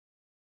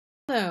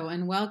Hello,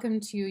 and welcome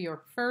to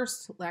your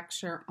first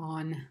lecture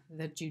on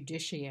the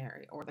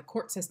judiciary or the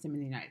court system in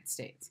the United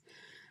States.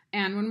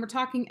 And when we're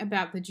talking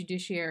about the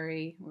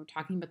judiciary, we're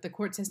talking about the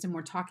court system,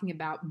 we're talking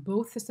about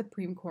both the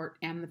Supreme Court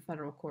and the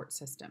federal court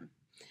system.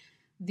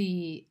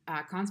 The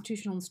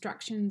constitutional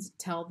instructions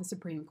tell the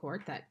Supreme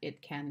Court that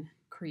it can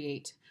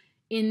create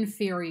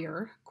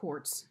inferior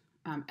courts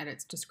at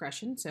its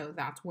discretion. So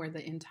that's where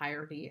the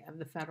entirety of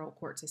the federal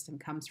court system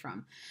comes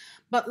from.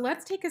 But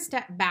let's take a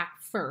step back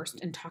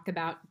first and talk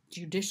about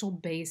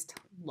judicial-based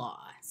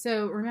law.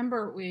 So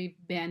remember, we've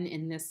been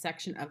in this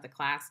section of the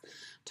class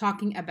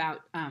talking about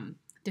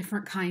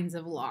different kinds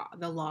of law.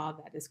 The law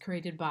that is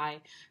created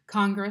by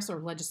Congress or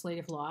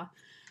legislative law.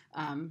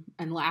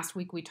 And last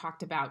week we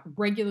talked about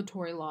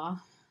regulatory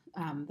law,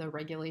 the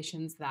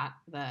regulations that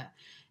the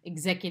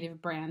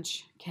executive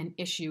branch can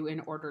issue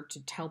in order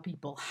to tell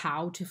people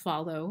how to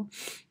follow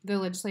the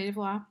legislative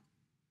law.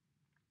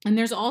 And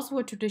there's also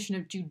a tradition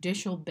of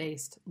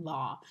judicial-based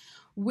law,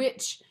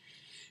 which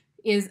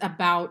is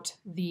about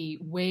the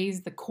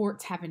ways the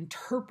courts have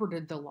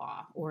interpreted the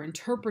law or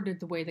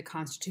interpreted the way the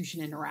Constitution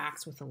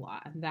interacts with the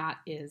law. And that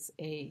is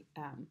a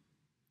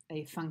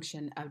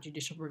function of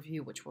judicial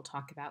review, which we'll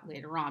talk about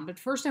later on. But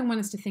first, I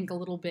want us to think a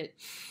little bit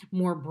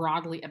more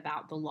broadly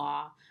about the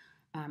law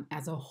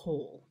as a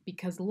whole,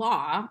 because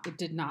law, it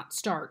did not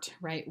start,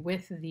 right,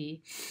 with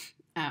the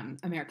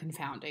American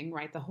founding,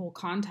 right? The whole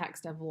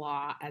context of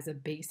law as a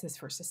basis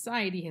for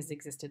society has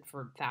existed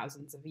for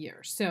thousands of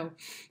years. So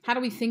how do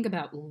we think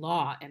about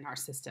law in our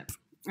system?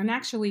 And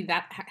actually,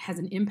 that has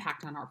an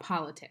impact on our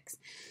politics.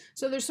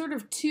 So there's sort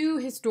of two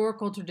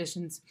historical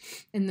traditions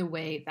in the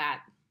way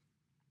that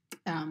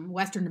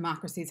Western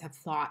democracies have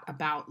thought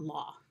about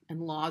law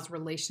and law's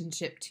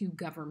relationship to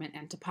government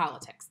and to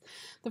politics.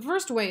 The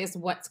first way is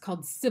what's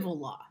called civil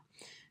law.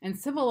 And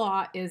civil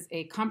law is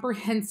a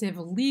comprehensive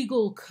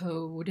legal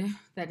code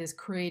that is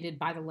created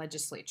by the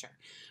legislature,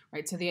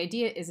 right? So the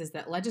idea is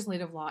that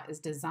legislative law is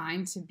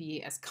designed to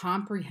be as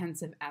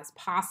comprehensive as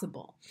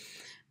possible.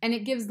 And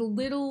it gives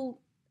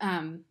little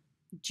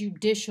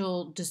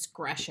judicial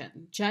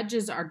discretion.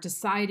 Judges are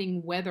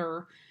deciding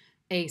whether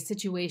a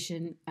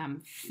situation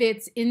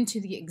fits into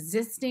the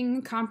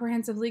existing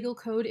comprehensive legal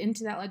code,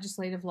 into that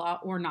legislative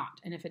law or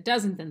not. And if it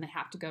doesn't, then they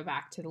have to go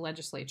back to the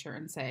legislature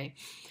and say,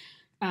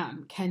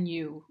 can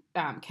you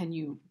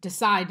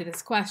decide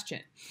this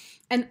question?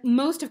 And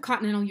most of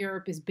continental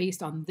Europe is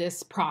based on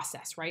this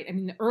process, right? I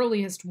mean, the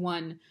earliest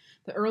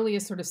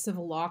sort of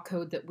civil law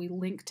code that we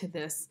link to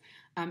this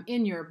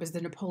in Europe is the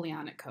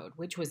Napoleonic Code,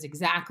 which was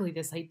exactly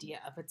this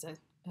idea of it's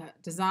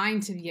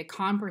designed to be a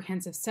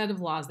comprehensive set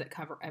of laws that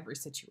cover every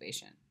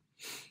situation.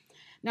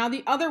 Now,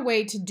 the other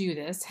way to do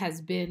this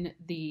has been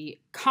the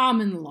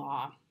common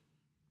law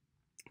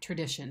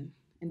tradition.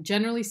 And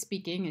generally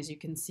speaking, as you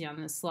can see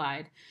on this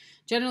slide,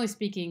 generally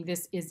speaking,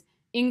 this is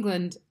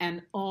England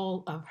and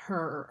all of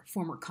her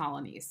former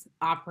colonies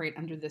operate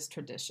under this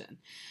tradition.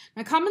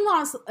 Now, common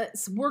law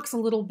works a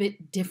little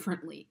bit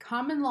differently.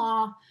 Common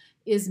law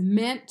is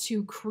meant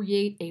to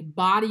create a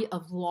body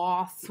of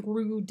law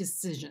through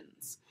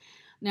decisions.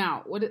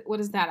 Now, what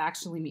does that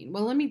actually mean?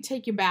 Well, let me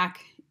take you back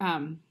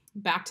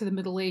to the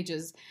Middle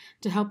Ages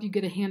to help you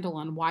get a handle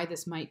on why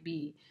this might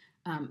be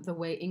the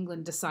way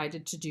England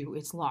decided to do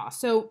its law.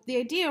 So the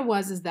idea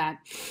is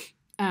that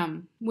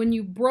when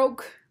you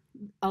broke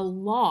a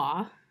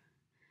law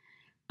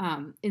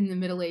in the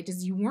Middle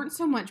Ages, you weren't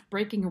so much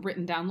breaking a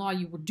written down law,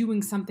 you were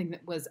doing something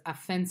that was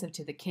offensive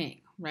to the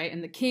king, right?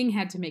 And the king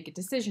had to make a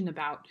decision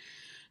about,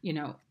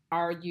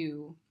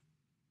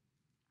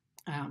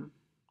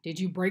 did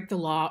you break the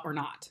law or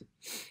not?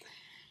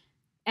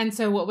 And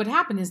so what would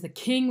happen is the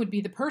king would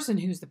be the person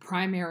who's the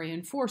primary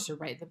enforcer,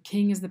 right? The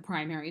king is the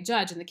primary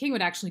judge, and the king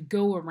would actually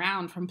go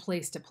around from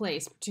place to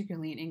place,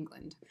 particularly in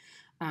England,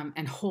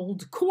 and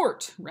hold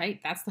court, right?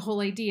 That's the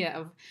whole idea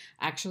of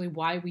actually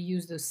why we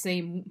use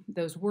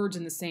those words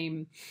in the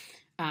same,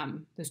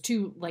 those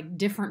two like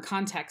different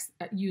contexts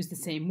use the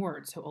same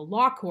word. So a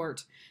law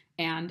court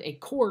and a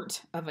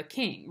court of a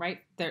king,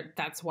 right?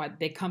 That's why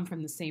they come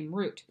from the same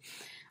root.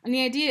 And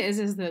the idea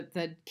is that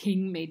the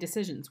king made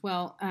decisions.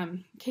 Well,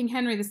 King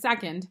Henry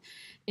II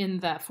in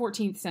the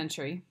 14th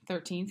century,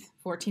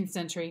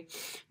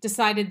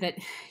 decided that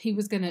he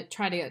was going to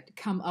try to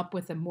come up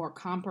with a more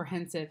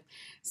comprehensive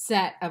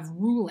set of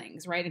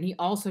rulings, right? And he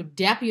also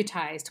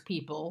deputized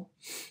people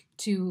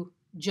to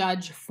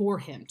judge for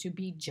him, to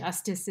be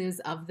justices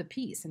of the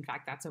peace. In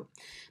fact, that's what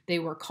they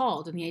were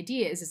called. And the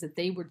idea is that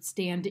they would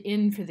stand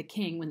in for the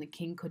king when the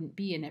king couldn't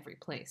be in every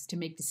place to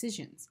make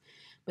decisions.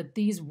 But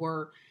these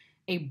were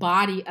a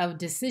body of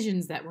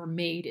decisions that were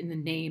made in the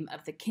name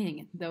of the king.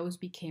 And those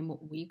became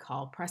what we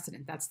call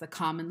precedent. That's the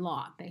common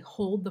law. They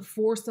hold the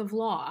force of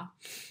law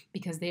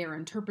because they are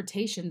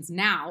interpretations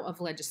now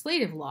of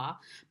legislative law,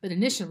 but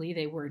initially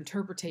they were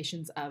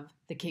interpretations of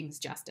the king's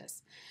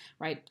justice,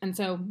 right? And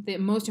so the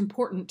most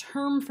important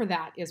term for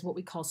that is what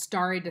we call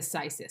stare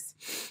decisis.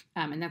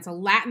 And that's a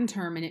Latin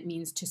term, and it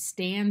means to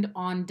stand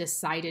on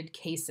decided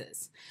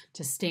cases,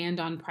 to stand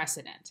on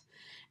precedent.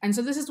 And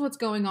so this is what's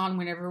going on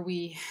whenever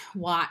we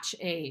watch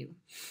a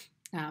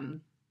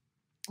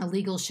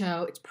legal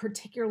show. It's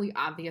particularly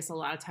obvious a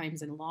lot of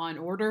times in Law and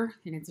Order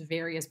in its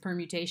various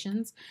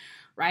permutations,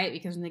 right?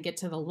 Because when they get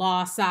to the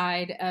law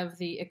side of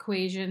the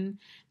equation,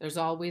 there's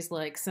always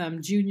like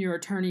some junior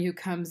attorney who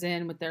comes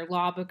in with their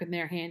law book in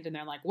their hand and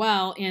they're like,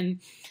 well, in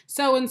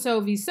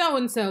so-and-so v.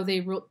 so-and-so,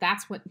 they wrote,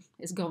 that's what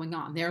is going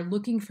on. They're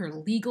looking for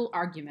legal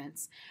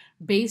arguments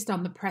based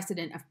on the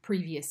precedent of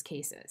previous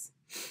cases.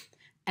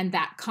 And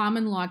that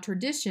common law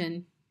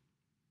tradition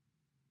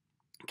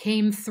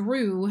came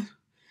through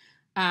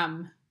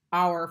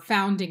our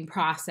founding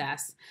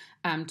process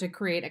to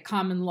create a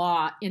common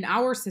law in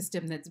our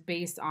system that's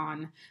based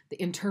on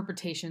the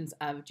interpretations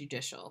of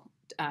judicial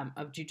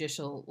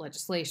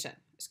legislation.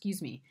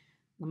 Excuse me.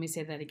 Let me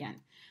say that again.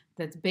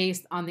 That's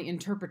based on the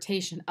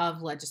interpretation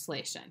of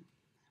legislation.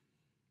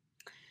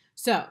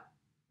 So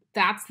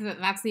that's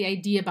the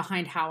idea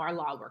behind how our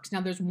law works. Now,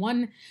 there's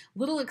one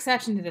little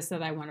exception to this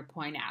that I want to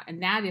point out,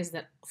 and that is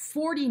that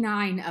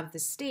 49 of the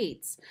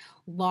states'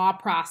 law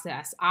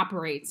process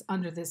operates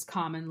under this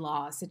common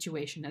law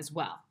situation as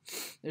well.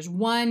 There's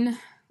one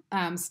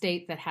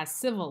state that has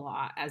civil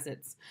law as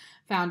its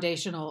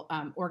foundational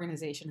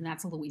organization, and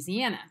that's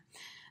Louisiana.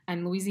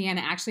 And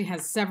Louisiana actually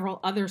has several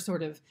other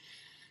sort of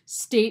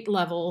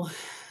state-level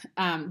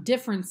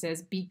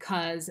differences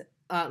because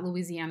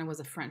Louisiana was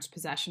a French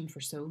possession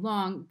for so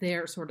long.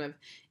 Their sort of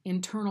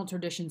internal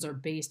traditions are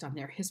based on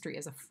their history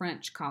as a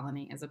French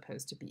colony as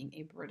opposed to being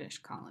a British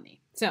colony.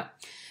 So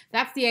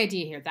that's the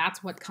idea here.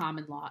 That's what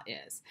common law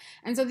is.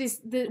 And so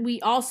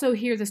we also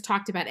hear this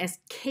talked about as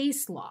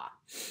case law.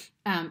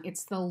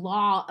 It's the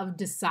law of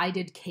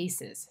decided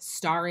cases,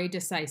 stare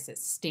decisis,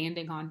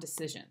 standing on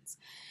decisions.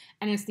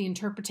 And it's the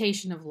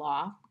interpretation of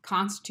law,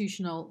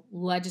 constitutional,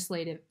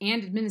 legislative,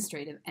 and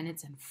administrative, and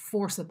it's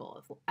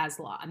enforceable as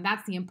law. And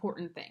that's the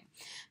important thing.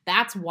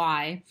 That's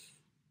why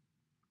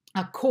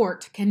a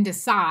court can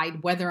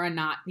decide whether or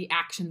not the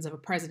actions of a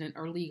president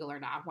are legal or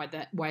not,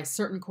 why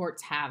certain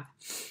courts have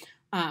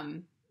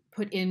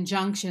put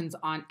injunctions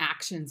on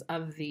actions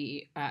of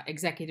the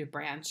executive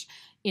branch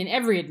in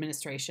every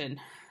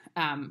administration.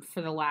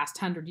 For the last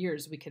 100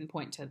 years, we can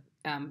point to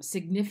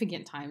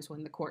significant times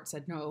when the court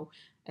said, no,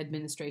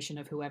 administration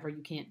of whoever,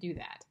 you can't do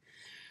that.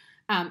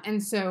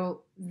 And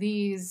so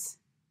these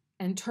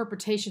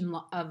interpretation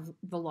of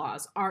the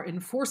laws are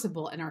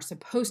enforceable and are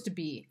supposed to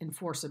be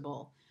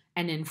enforceable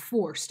and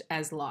enforced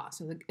as law.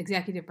 So the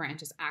executive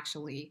branch is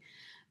actually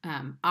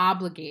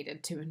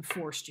obligated to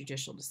enforce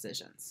judicial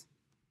decisions.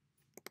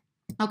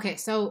 Okay,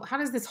 so how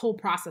does this whole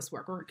process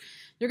work?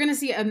 You're going to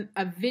see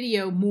a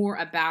video more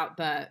about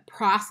the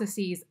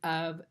processes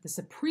of the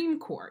Supreme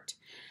Court,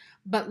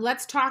 but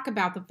let's talk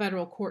about the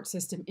federal court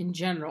system in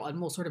general, and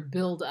we'll sort of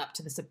build up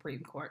to the Supreme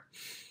Court.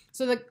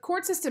 So the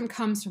court system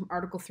comes from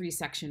Article 3,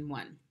 Section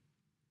 1.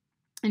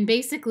 And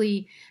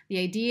basically, the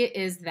idea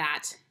is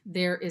that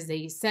there is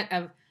a set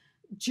of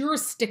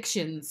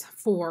jurisdictions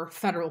for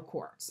federal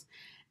courts.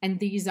 And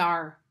these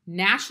are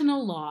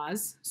national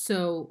laws,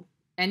 so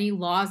any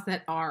laws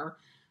that are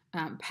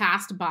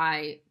passed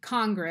by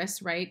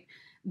Congress, right?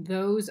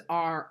 Those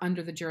are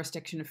under the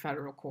jurisdiction of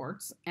federal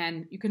courts.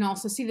 And you can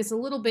also see this a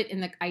little bit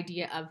in the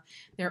idea of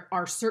there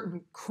are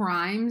certain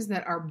crimes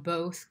that are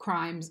both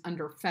crimes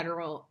under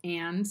federal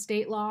and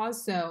state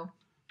laws. So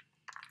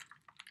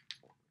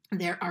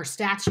there are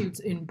statutes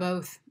in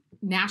both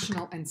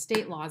national and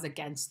state laws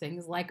against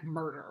things like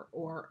murder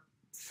or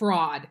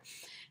fraud.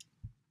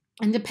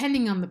 And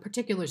depending on the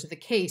particulars of the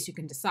case, you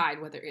can decide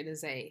whether it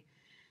is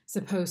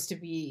supposed to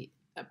be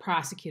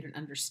prosecuted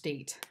under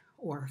state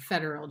or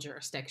federal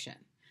jurisdiction.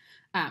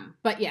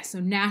 But yes, so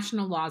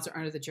national laws are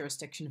under the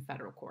jurisdiction of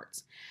federal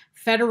courts.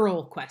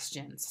 Federal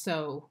questions,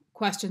 so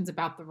questions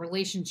about the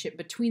relationship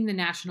between the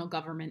national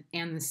government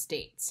and the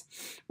states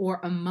or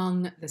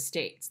among the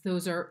states,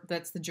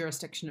 that's the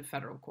jurisdiction of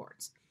federal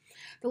courts.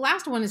 The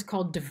last one is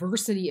called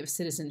diversity of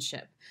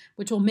citizenship,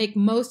 which will make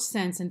most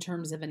sense in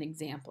terms of an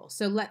example.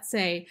 So let's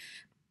say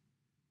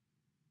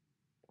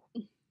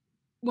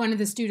one of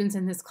the students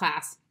in this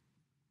class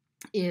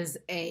is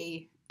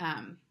a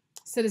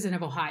citizen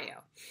of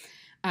Ohio,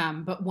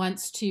 but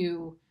wants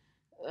to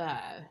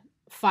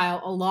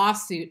file a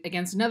lawsuit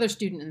against another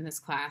student in this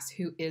class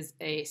who is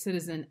a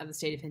citizen of the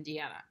state of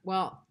Indiana.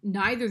 Well,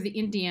 neither the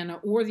Indiana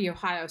or the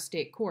Ohio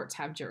state courts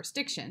have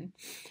jurisdiction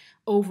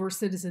over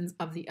citizens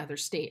of the other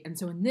state. And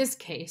so in this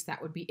case,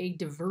 that would be a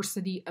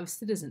diversity of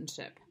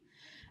citizenship.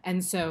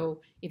 And so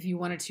if you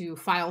wanted to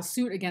file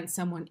suit against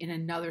someone in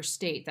another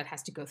state, that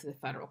has to go through the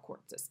federal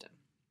court system.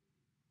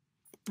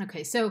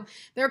 Okay, so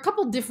there are a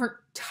couple different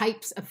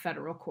types of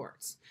federal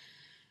courts.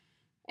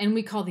 And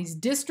we call these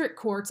district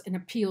courts and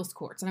appeals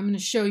courts. And I'm going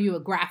to show you a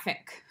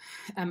graphic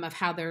of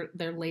how they're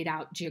laid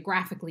out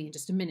geographically in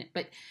just a minute.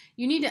 But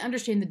you need to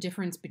understand the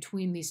difference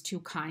between these two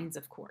kinds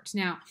of courts.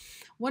 Now,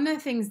 one of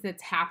the things that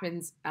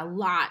happens a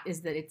lot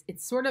is that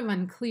it's sort of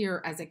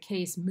unclear as a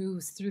case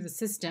moves through the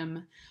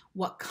system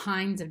what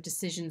kinds of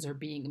decisions are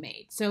being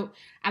made. So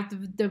at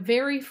the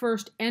very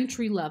first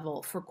entry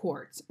level for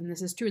courts, and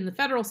this is true in the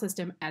federal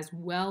system as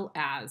well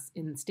as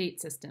in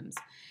state systems,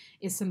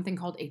 is something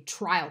called a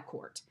trial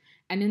court.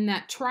 And in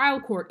that trial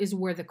court is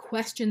where the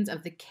questions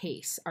of the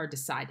case are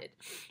decided.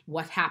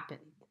 What happened?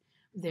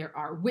 There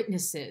are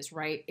witnesses,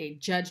 right? A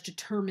judge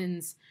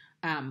determines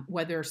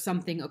whether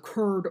something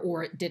occurred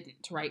or it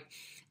didn't, right?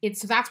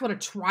 That's what a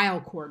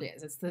trial court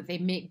is. It's that they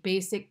make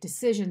basic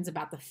decisions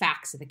about the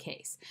facts of the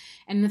case.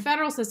 And in the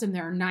federal system,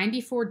 there are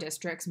 94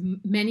 districts.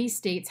 Many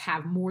states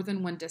have more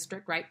than one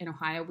district, right? In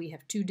Ohio, we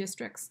have 2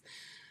 districts.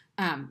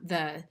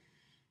 The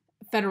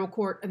federal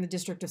court in the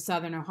District of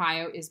Southern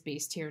Ohio is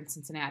based here in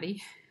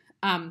Cincinnati.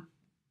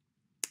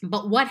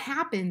 But what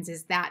happens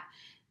is that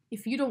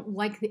if you don't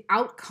like the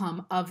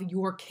outcome of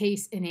your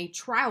case in a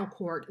trial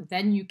court,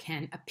 then you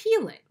can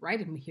appeal it, right?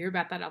 And we hear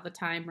about that all the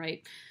time,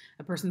 right?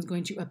 A person's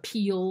going to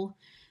appeal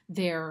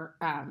their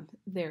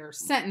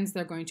sentence.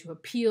 They're going to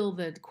appeal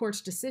the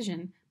court's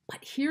decision. But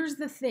here's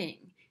the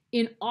thing.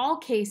 In all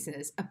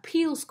cases,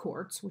 appeals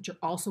courts, which are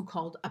also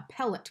called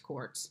appellate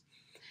courts,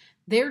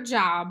 their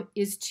job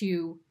is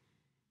to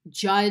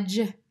judge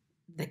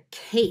the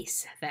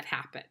case that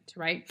happened,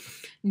 right?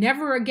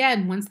 Never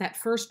again, once that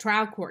first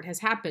trial court has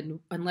happened,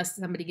 unless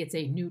somebody gets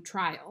a new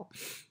trial,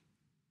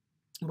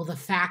 will the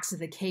facts of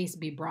the case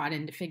be brought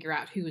in to figure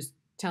out who's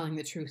telling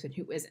the truth and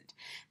who isn't.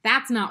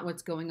 That's not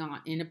what's going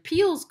on. In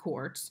appeals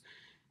courts,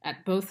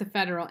 at both the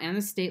federal and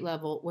the state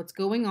level, what's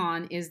going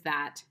on is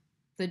that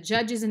the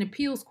judges in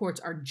appeals courts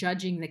are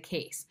judging the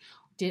case.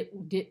 Did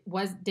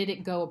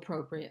it go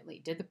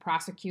appropriately? Did the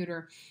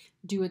prosecutor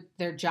do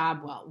their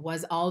job well?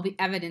 Was all the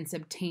evidence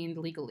obtained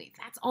legally?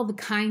 That's all the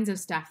kinds of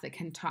stuff that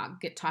can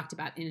get talked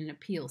about in an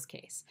appeals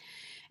case.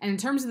 And in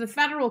terms of the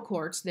federal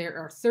courts, there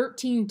are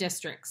 13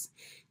 districts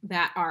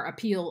that are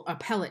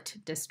appellate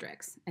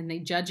districts, and they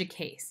judge a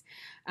case.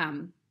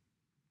 And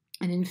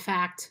in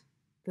fact,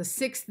 the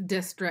 6th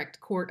District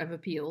Court of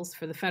Appeals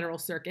for the Federal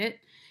Circuit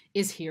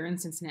is here in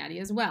Cincinnati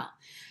as well.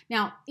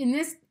 Now, in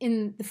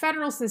the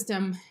federal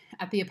system,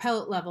 at the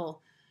appellate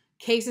level,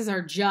 cases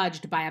are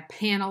judged by a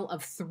panel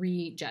of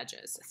 3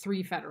 judges,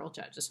 3 federal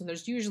judges. So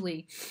there's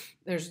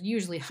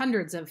usually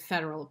hundreds of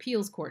federal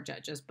appeals court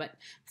judges, but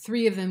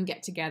 3 of them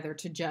get together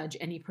to judge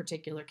any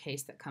particular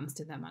case that comes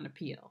to them on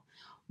appeal.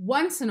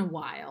 Once in a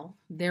while,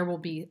 there will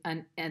be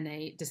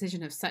a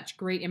decision of such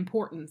great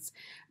importance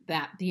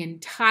that the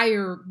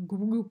entire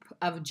group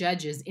of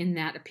judges in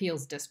that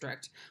appeals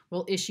district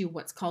will issue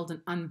what's called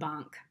an en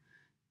banc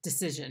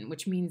decision,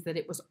 which means that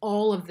it was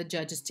all of the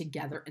judges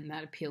together in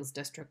that appeals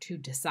district who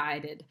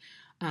decided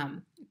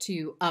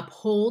to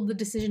uphold the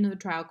decision of the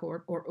trial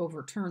court or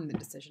overturn the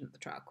decision of the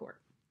trial court.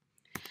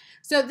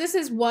 So this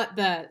is what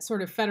the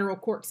sort of federal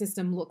court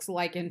system looks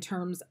like in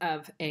terms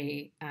of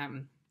an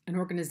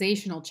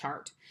organizational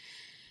chart.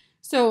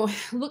 So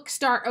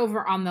start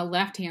over on the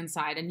left-hand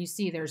side, and you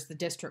see there's the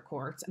district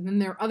courts, and then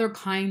there are other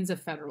kinds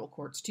of federal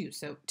courts too.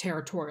 So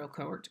territorial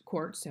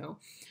courts, so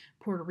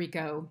Puerto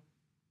Rico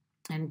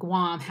and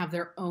Guam have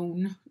their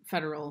own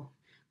federal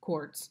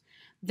courts.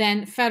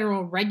 Then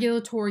federal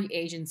regulatory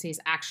agencies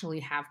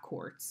actually have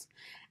courts.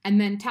 And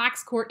then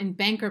tax court and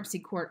bankruptcy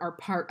court are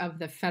part of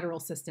the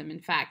federal system. In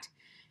fact,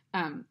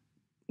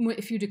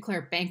 if you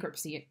declare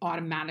bankruptcy, it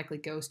automatically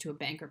goes to a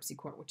bankruptcy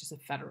court, which is a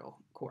federal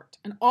court.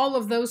 And all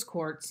of those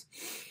courts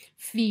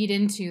feed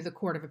into the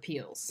Court of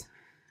Appeals,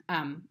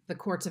 the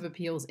courts of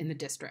appeals in the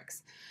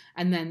districts.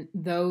 And then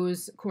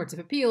those courts of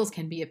appeals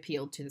can be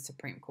appealed to the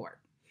Supreme Court.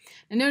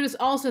 And notice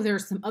also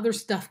there's some other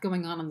stuff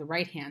going on the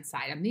right-hand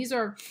side. And these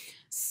are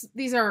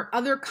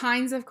other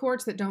kinds of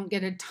courts that don't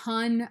get a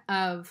ton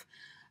of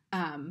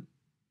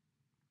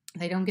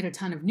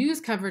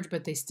news coverage,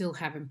 but they still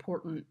have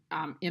important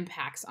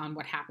impacts on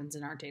what happens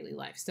in our daily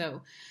life.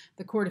 So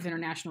the Court of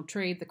International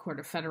Trade, the Court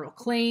of Federal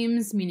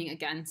Claims, meaning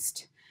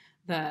against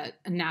the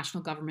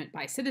national government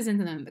by citizens,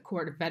 and then the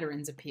Court of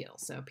Veterans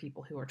Appeals, so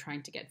people who are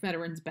trying to get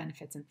veterans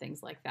benefits and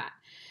things like that.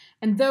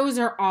 And those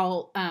are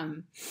all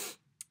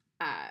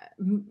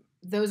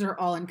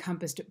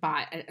encompassed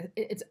by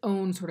its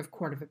own sort of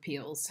Court of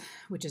Appeals,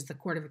 which is the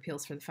Court of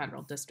Appeals for the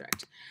Federal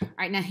District. All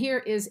right, now here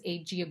is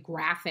a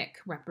geographic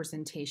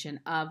representation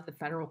of the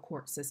federal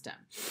court system.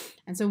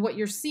 And so what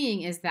you're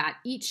seeing is that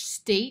each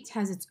state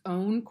has its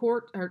own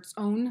court or its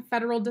own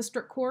federal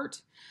district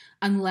court,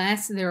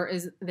 unless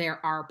there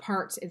are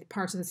parts of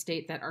the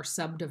state that are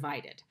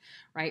subdivided,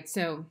 right?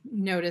 So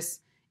notice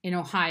in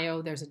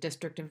Ohio, there's a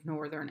district of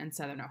Northern and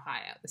Southern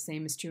Ohio. The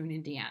same is true in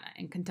Indiana.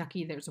 In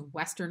Kentucky, there's a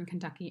Western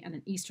Kentucky and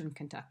an Eastern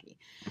Kentucky,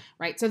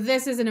 right? So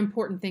this is an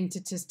important thing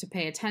to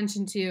pay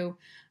attention to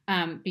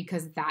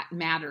because that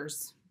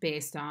matters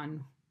based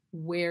on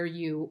where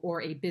you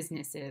or a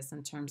business is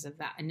in terms of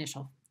that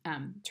initial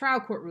trial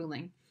court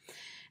ruling.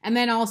 And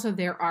then also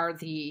there are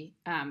the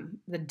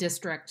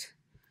district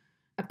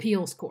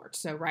appeals courts.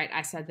 So, right,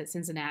 I said that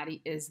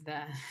Cincinnati is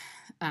the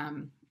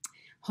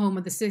home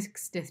of the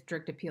 6th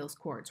District Appeals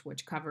Courts,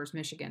 which covers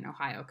Michigan,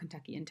 Ohio,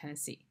 Kentucky, and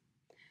Tennessee.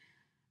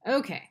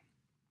 Okay,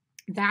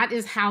 that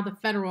is how the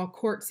federal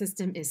court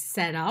system is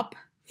set up.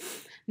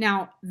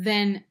 Now,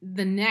 then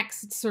the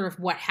next sort of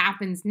what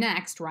happens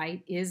next,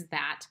 right, is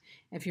that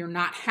if you're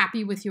not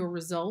happy with your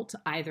result,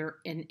 either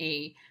in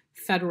a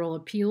federal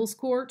appeals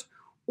court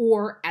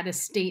or at a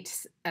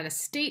state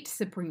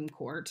Supreme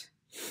Court,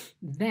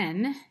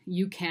 then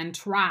you can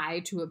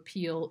try to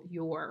appeal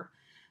your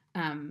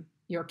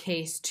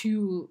case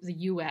to the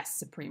U.S.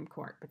 Supreme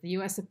Court. But the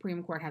U.S.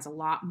 Supreme Court has a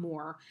lot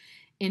more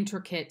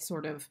intricate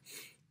sort of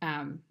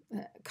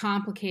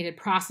complicated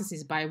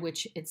processes by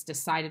which it's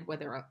decided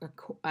whether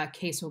a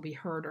case will be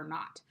heard or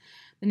not.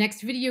 The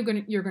next video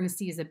you're going to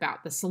see is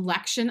about the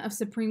selection of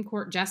Supreme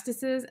Court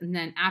justices, and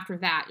then after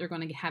that, you're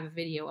going to have a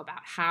video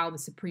about how the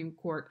Supreme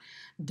Court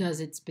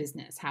does its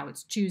business, how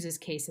it chooses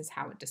cases,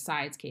 how it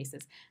decides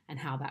cases, and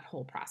how that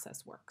whole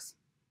process works.